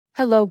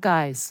Hello,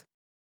 guys.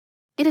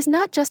 It is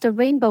not just a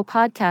rainbow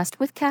podcast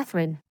with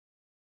Catherine.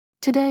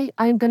 Today,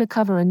 I am going to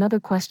cover another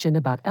question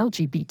about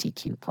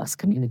LGBTQ plus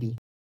community.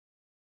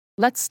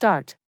 Let's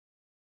start.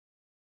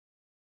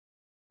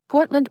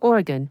 Portland,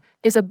 Oregon,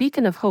 is a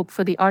beacon of hope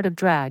for the art of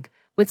drag,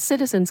 with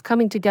citizens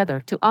coming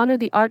together to honor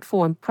the art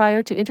form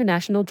prior to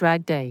International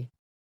Drag Day.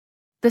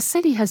 The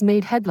city has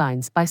made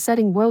headlines by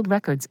setting world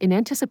records in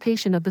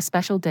anticipation of the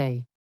special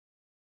day.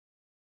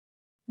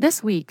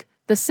 This week,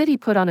 the city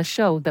put on a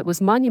show that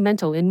was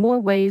monumental in more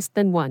ways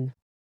than one.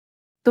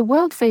 The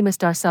world-famous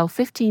Darcel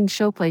 15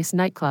 Showplace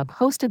nightclub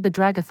hosted the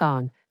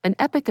Drag-a-Thon, an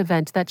epic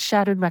event that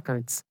shattered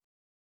records.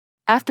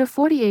 After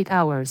 48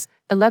 hours,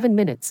 11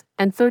 minutes,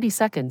 and 30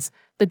 seconds,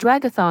 the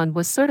Drag-a-Thon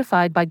was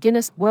certified by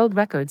Guinness World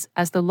Records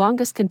as the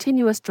longest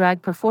continuous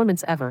drag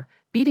performance ever,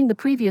 beating the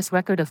previous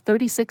record of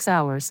 36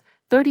 hours,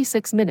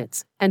 36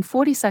 minutes, and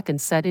 40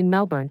 seconds set in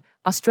Melbourne,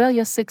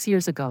 Australia 6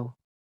 years ago.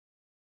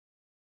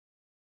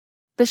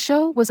 The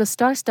show was a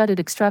star-studded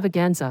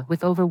extravaganza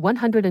with over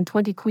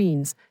 120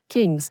 queens,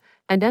 kings,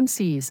 and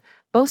MCs,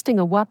 boasting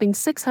a whopping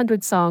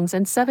 600 songs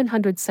and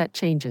 700 set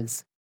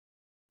changes.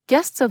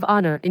 Guests of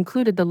honor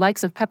included the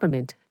likes of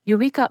Peppermint,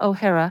 Eureka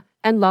O'Hara,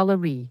 and Lala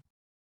Ree.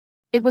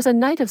 It was a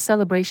night of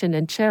celebration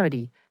and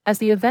charity, as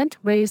the event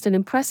raised an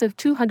impressive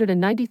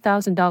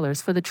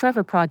 $290,000 for the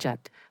Trevor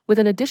Project, with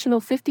an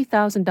additional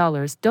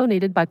 $50,000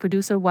 donated by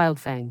producer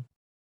Wildfang.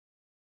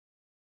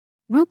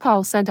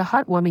 RuPaul sent a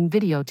heartwarming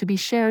video to be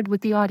shared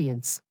with the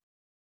audience.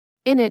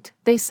 In it,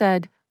 they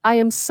said, "I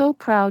am so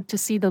proud to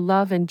see the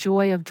love and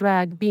joy of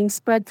drag being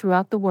spread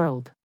throughout the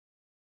world.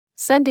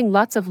 Sending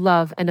lots of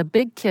love and a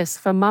big kiss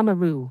from Mama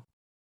Ru."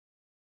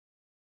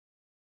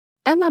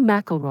 Emma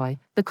McElroy,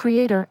 the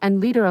creator and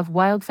leader of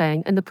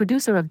Wildfang and the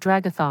producer of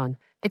Drag-a-Thon,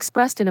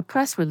 expressed in a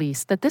press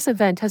release that this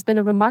event has been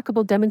a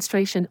remarkable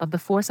demonstration of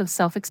the force of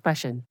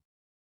self-expression.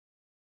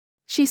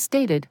 She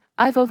stated,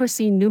 "I've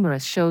overseen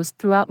numerous shows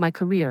throughout my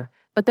career,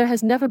 but there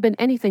has never been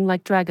anything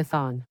like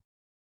Drag-a-Thon.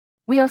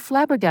 We are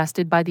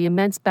flabbergasted by the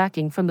immense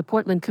backing from the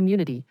Portland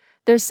community.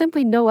 There's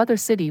simply no other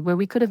city where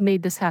we could have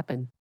made this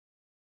happen."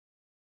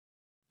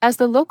 As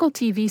the local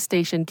TV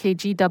station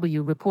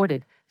KGW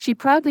reported, she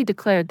proudly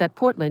declared that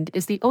Portland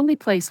is the only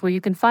place where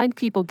you can find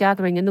people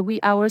gathering in the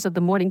wee hours of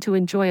the morning to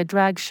enjoy a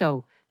drag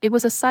show. It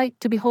was a sight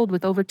to behold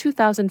with over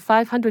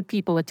 2,500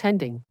 people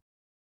attending.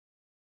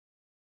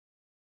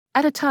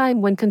 At a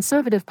time when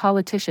conservative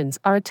politicians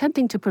are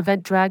attempting to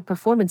prevent drag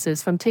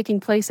performances from taking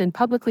place in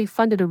publicly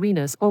funded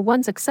arenas or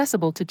ones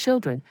accessible to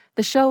children,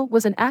 the show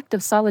was an act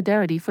of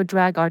solidarity for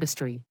drag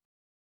artistry.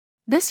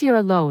 This year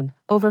alone,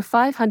 over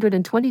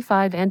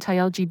 525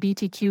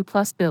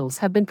 anti-LGBTQ+ bills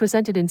have been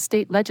presented in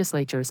state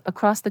legislatures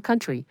across the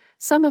country,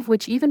 some of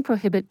which even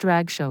prohibit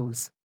drag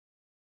shows.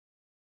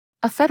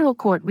 A federal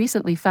court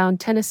recently found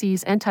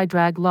Tennessee's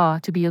anti-drag law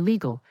to be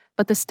illegal,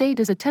 but the state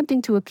is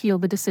attempting to appeal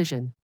the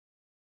decision.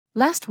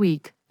 Last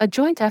week, a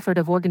joint effort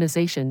of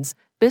organizations,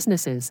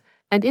 businesses,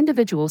 and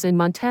individuals in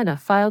Montana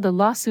filed a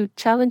lawsuit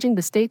challenging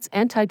the state's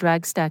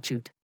anti-drag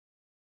statute.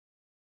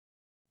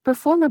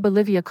 Performer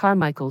Bolivia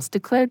Carmichaels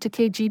declared to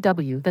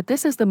KGW that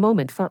this is the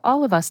moment for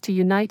all of us to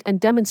unite and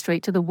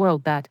demonstrate to the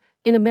world that,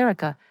 in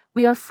America,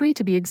 we are free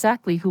to be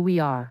exactly who we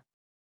are.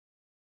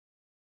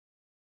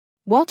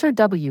 Walter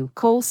W.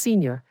 Cole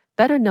Sr.,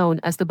 better known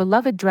as the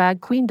beloved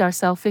drag queen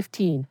Darcel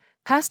 15,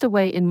 passed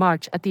away in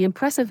March at the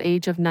impressive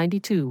age of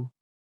 92.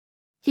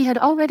 He had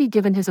already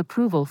given his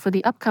approval for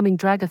the upcoming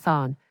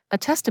Drag-a-Thon, a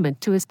testament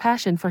to his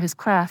passion for his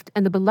craft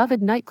and the beloved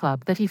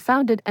nightclub that he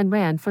founded and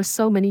ran for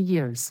so many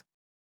years.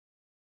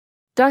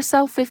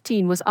 Darcel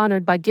 15 was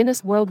honored by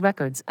Guinness World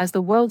Records as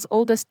the world's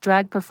oldest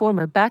drag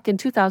performer back in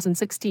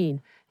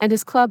 2016, and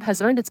his club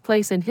has earned its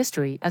place in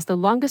history as the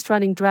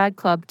longest-running drag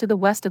club to the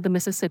west of the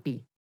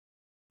Mississippi.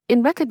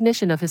 In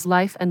recognition of his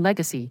life and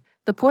legacy,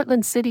 the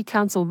Portland City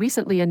Council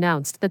recently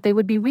announced that they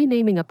would be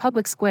renaming a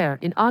public square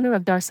in honor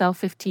of Darcel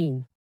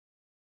 15.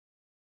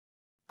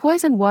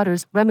 Poison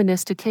Waters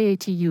reminisced to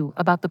KATU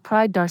about the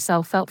pride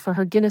Darcel felt for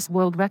her Guinness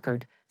World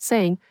Record,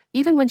 saying,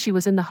 "Even when she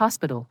was in the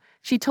hospital,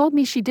 she told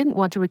me she didn't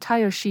want to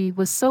retire. She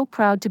was so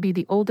proud to be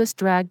the oldest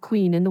drag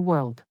queen in the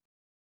world.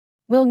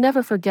 We'll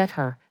never forget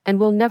her, and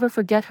we'll never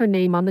forget her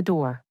name on the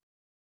door."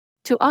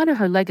 To honor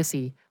her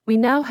legacy, we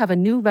now have a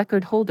new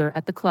record holder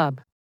at the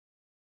club.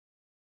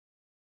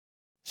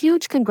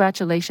 Huge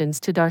congratulations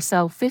to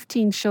Darcel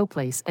 15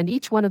 Showplace and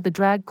each one of the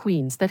drag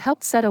queens that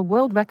helped set a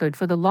world record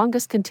for the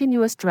longest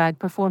continuous drag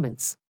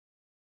performance.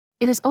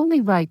 It is only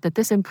right that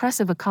this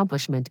impressive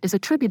accomplishment is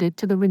attributed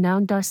to the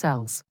renowned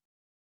Darcels.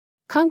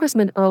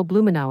 Congressman Earl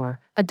Blumenauer,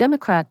 a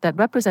Democrat that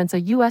represents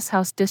a U.S.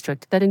 House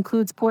district that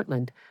includes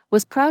Portland,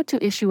 was proud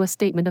to issue a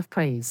statement of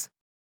praise.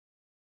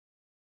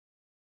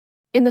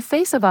 In the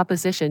face of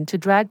opposition to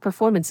drag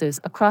performances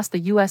across the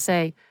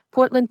USA,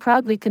 Portland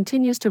proudly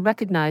continues to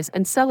recognize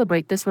and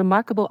celebrate this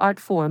remarkable art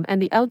form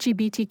and the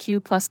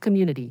LGBTQ+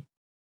 community.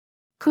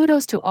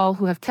 Kudos to all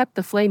who have kept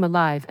the flame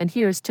alive, and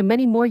here's to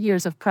many more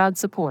years of proud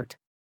support.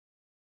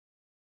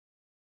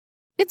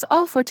 It's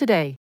all for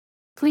today.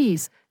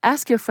 Please,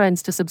 ask your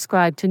friends to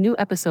subscribe to new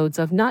episodes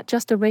of Not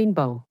Just a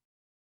Rainbow.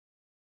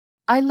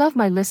 I love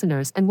my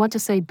listeners and want to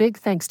say big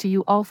thanks to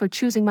you all for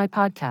choosing my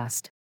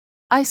podcast.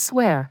 I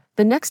swear,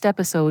 the next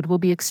episode will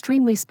be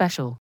extremely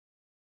special.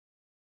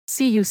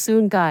 See you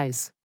soon,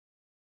 guys.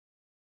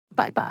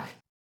 Bye bye.